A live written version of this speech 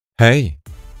Hey,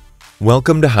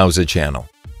 welcome to Howza Channel.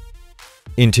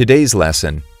 In today's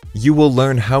lesson, you will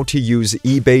learn how to use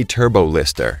eBay Turbo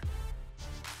Lister.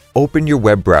 Open your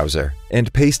web browser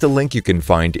and paste a link you can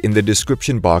find in the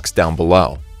description box down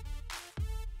below.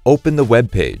 Open the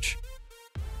web page.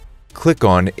 Click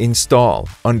on Install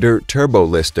under Turbo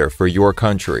Lister for your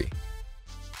country.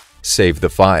 Save the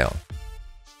file.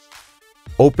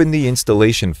 Open the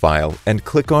installation file and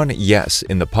click on Yes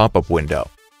in the pop-up window.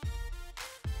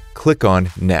 Click on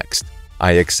Next.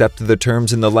 I accept the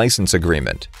terms in the license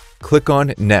agreement. Click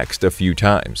on Next a few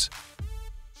times.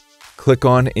 Click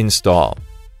on Install.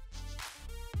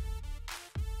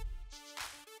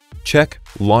 Check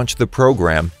Launch the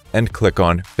program and click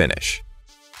on Finish.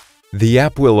 The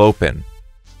app will open.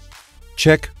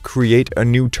 Check Create a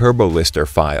new Turbo Lister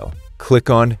file.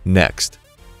 Click on Next.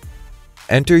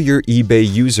 Enter your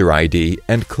eBay user ID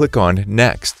and click on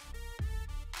Next.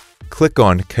 Click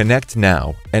on Connect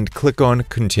Now and click on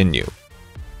Continue.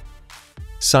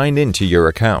 Sign in to your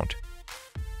account.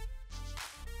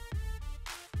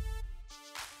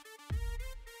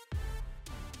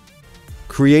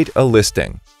 Create a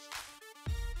listing.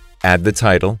 Add the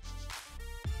title.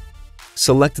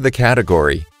 Select the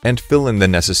category and fill in the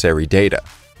necessary data.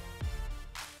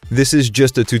 This is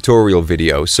just a tutorial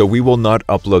video, so we will not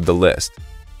upload the list.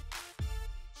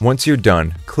 Once you're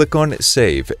done, click on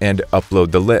Save and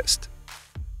upload the list.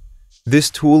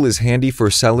 This tool is handy for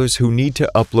sellers who need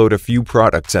to upload a few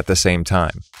products at the same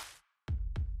time.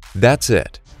 That's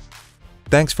it.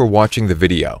 Thanks for watching the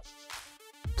video.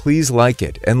 Please like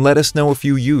it and let us know if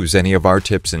you use any of our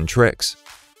tips and tricks.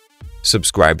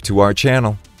 Subscribe to our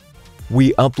channel.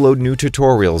 We upload new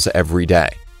tutorials every day.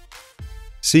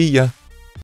 See ya!